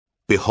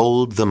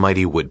Behold the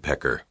mighty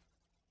woodpecker.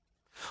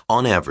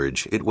 On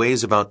average, it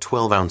weighs about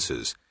 12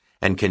 ounces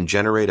and can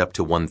generate up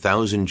to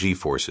 1,000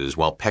 G-forces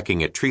while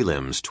pecking at tree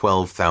limbs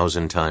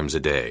 12,000 times a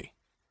day.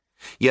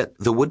 Yet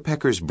the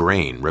woodpecker's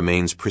brain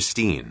remains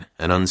pristine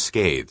and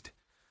unscathed,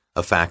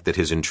 a fact that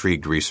has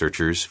intrigued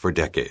researchers for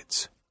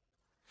decades.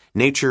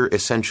 Nature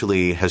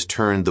essentially has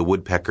turned the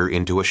woodpecker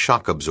into a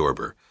shock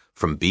absorber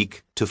from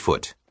beak to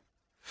foot.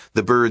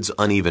 The bird's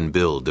uneven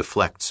bill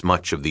deflects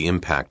much of the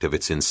impact of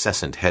its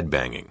incessant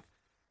headbanging.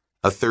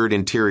 A third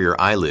interior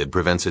eyelid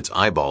prevents its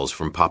eyeballs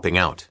from popping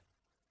out.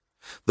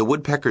 The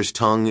woodpecker's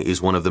tongue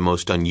is one of the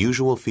most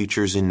unusual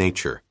features in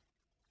nature.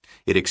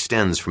 It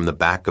extends from the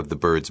back of the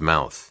bird's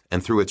mouth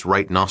and through its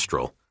right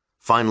nostril,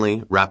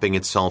 finally wrapping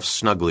itself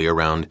snugly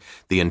around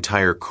the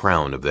entire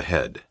crown of the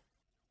head.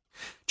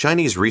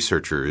 Chinese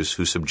researchers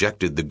who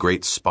subjected the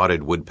great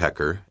spotted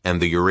woodpecker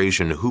and the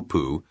Eurasian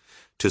hoopoe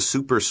to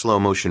super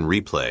slow-motion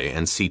replay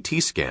and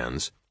CT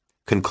scans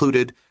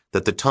concluded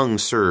that the tongue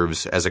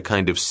serves as a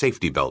kind of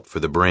safety belt for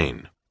the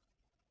brain.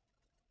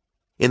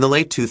 In the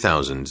late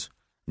 2000s,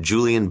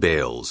 Julian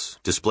Bales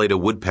displayed a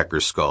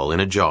woodpecker skull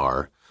in a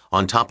jar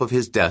on top of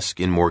his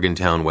desk in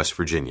Morgantown, West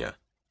Virginia.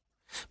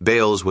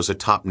 Bales was a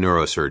top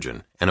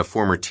neurosurgeon and a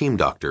former team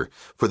doctor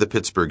for the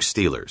Pittsburgh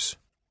Steelers.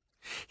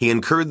 He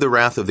incurred the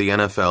wrath of the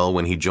NFL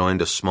when he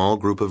joined a small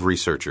group of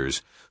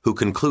researchers who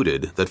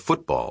concluded that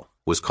football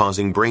was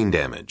causing brain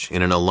damage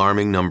in an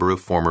alarming number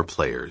of former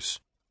players.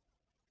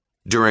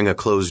 During a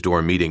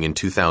closed-door meeting in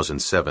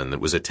 2007 that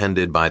was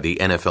attended by the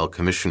NFL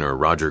Commissioner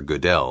Roger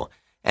Goodell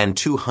and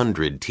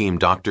 200 team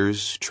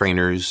doctors,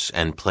 trainers,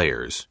 and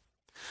players,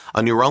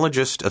 a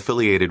neurologist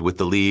affiliated with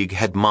the league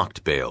had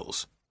mocked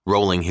Bales,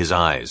 rolling his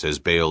eyes as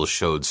Bales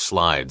showed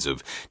slides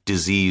of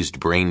diseased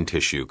brain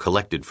tissue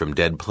collected from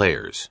dead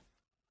players.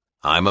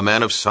 "I'm a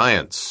man of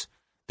science,"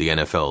 the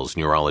NFL's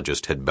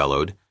neurologist had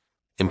bellowed,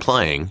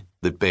 implying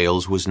that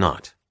Bales was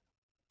not.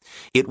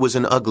 It was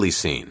an ugly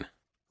scene,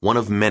 one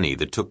of many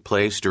that took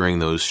place during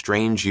those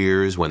strange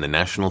years when the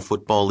National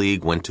Football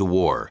League went to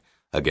war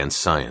against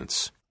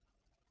science.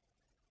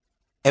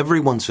 Every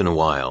once in a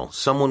while,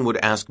 someone would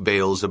ask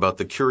Bales about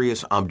the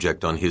curious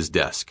object on his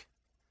desk.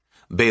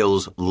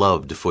 Bales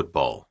loved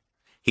football.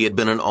 He had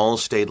been an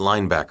all-state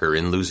linebacker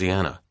in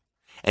Louisiana,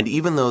 and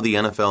even though the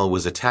NFL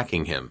was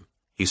attacking him,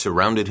 he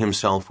surrounded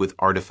himself with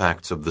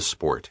artifacts of the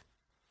sport.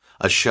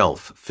 A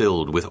shelf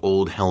filled with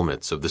old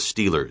helmets of the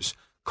Steelers,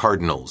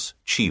 Cardinals,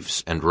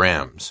 Chiefs, and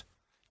Rams,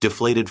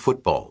 deflated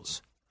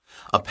footballs,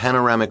 a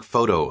panoramic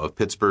photo of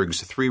Pittsburgh's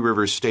Three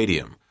Rivers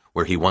Stadium,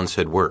 where he once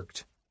had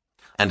worked,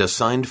 and a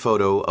signed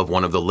photo of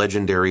one of the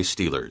legendary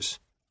Steelers,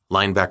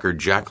 linebacker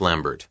Jack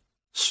Lambert,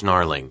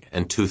 snarling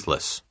and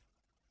toothless.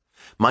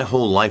 "My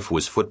whole life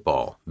was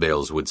football,"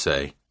 Bales would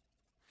say.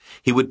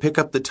 He would pick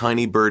up the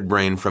tiny bird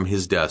brain from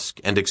his desk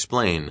and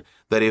explain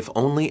that if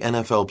only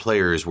NFL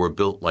players were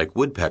built like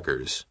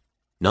woodpeckers,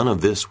 none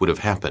of this would have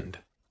happened.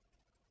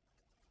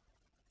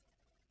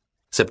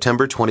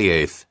 September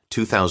 28,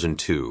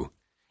 2002,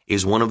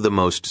 is one of the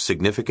most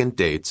significant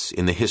dates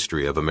in the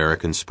history of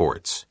American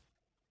sports.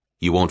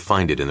 You won't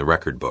find it in the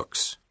record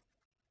books.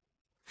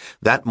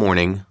 That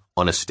morning,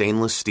 on a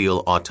stainless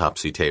steel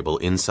autopsy table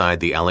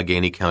inside the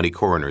Allegheny County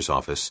Coroner's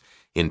Office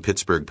in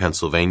Pittsburgh,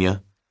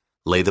 Pennsylvania,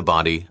 lay the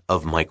body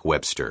of Mike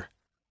Webster,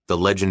 the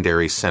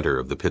legendary center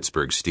of the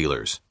Pittsburgh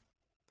Steelers.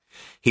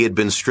 He had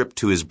been stripped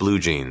to his blue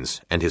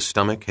jeans, and his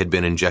stomach had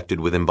been injected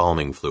with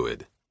embalming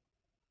fluid.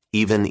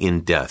 Even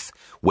in death,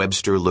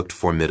 Webster looked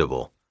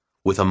formidable,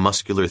 with a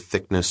muscular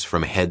thickness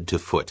from head to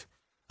foot,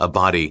 a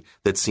body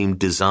that seemed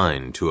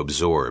designed to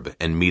absorb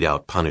and mete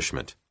out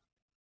punishment.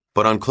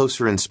 But on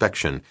closer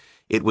inspection,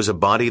 it was a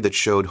body that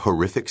showed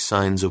horrific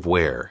signs of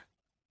wear.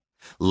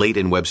 Late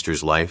in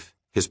Webster's life,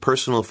 his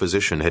personal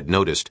physician had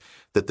noticed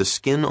that the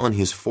skin on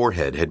his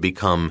forehead had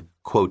become,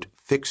 quote,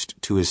 fixed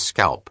to his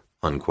scalp,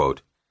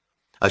 unquote,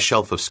 a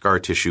shelf of scar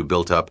tissue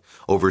built up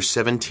over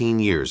 17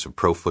 years of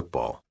pro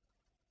football.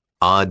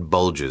 Odd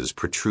bulges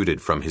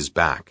protruded from his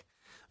back,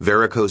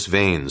 varicose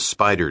veins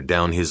spidered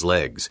down his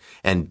legs,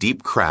 and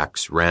deep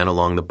cracks ran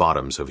along the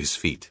bottoms of his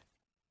feet.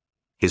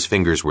 His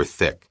fingers were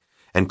thick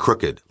and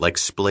crooked like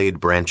splayed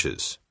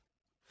branches.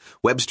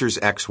 Webster's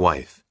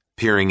ex-wife,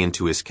 peering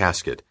into his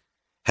casket,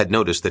 had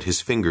noticed that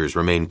his fingers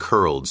remained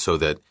curled so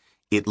that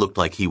it looked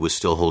like he was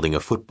still holding a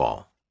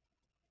football.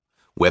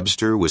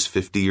 Webster was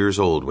 50 years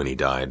old when he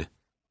died,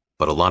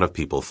 but a lot of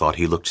people thought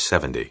he looked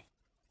 70.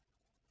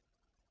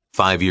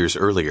 5 years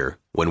earlier,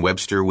 when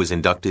Webster was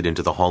inducted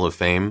into the Hall of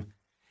Fame,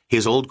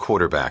 his old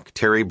quarterback,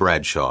 Terry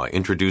Bradshaw,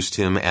 introduced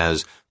him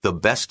as the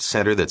best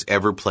center that's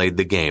ever played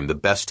the game, the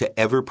best to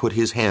ever put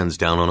his hands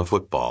down on a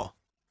football.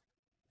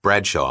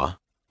 Bradshaw,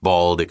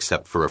 bald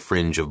except for a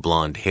fringe of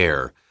blonde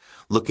hair,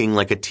 looking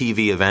like a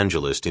TV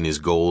evangelist in his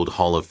gold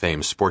Hall of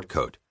Fame sport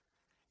coat,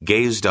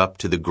 gazed up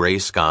to the gray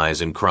skies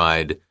and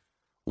cried,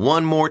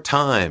 "One more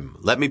time,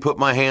 let me put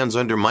my hands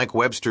under Mike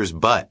Webster's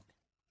butt."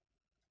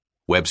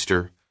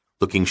 Webster,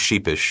 looking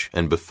sheepish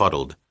and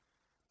befuddled,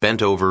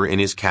 bent over in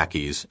his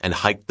khakis and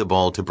hiked the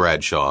ball to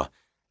Bradshaw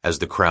as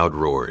the crowd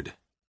roared.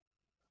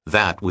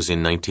 That was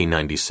in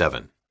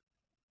 1997.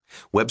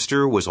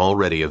 Webster was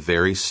already a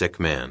very sick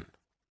man.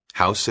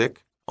 How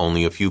sick?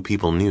 Only a few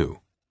people knew.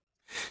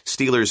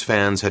 Steelers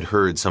fans had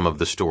heard some of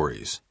the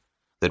stories,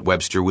 that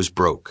Webster was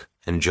broke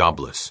and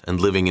jobless and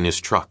living in his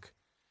truck,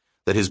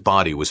 that his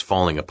body was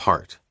falling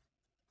apart,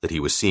 that he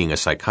was seeing a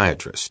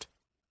psychiatrist.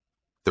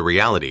 The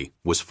reality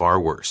was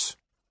far worse.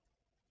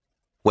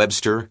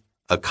 Webster,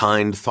 a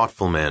kind,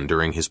 thoughtful man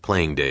during his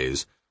playing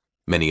days,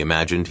 many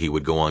imagined he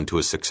would go on to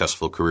a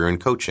successful career in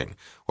coaching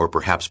or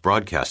perhaps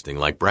broadcasting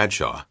like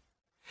Bradshaw,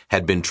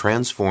 had been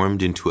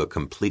transformed into a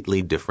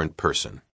completely different person.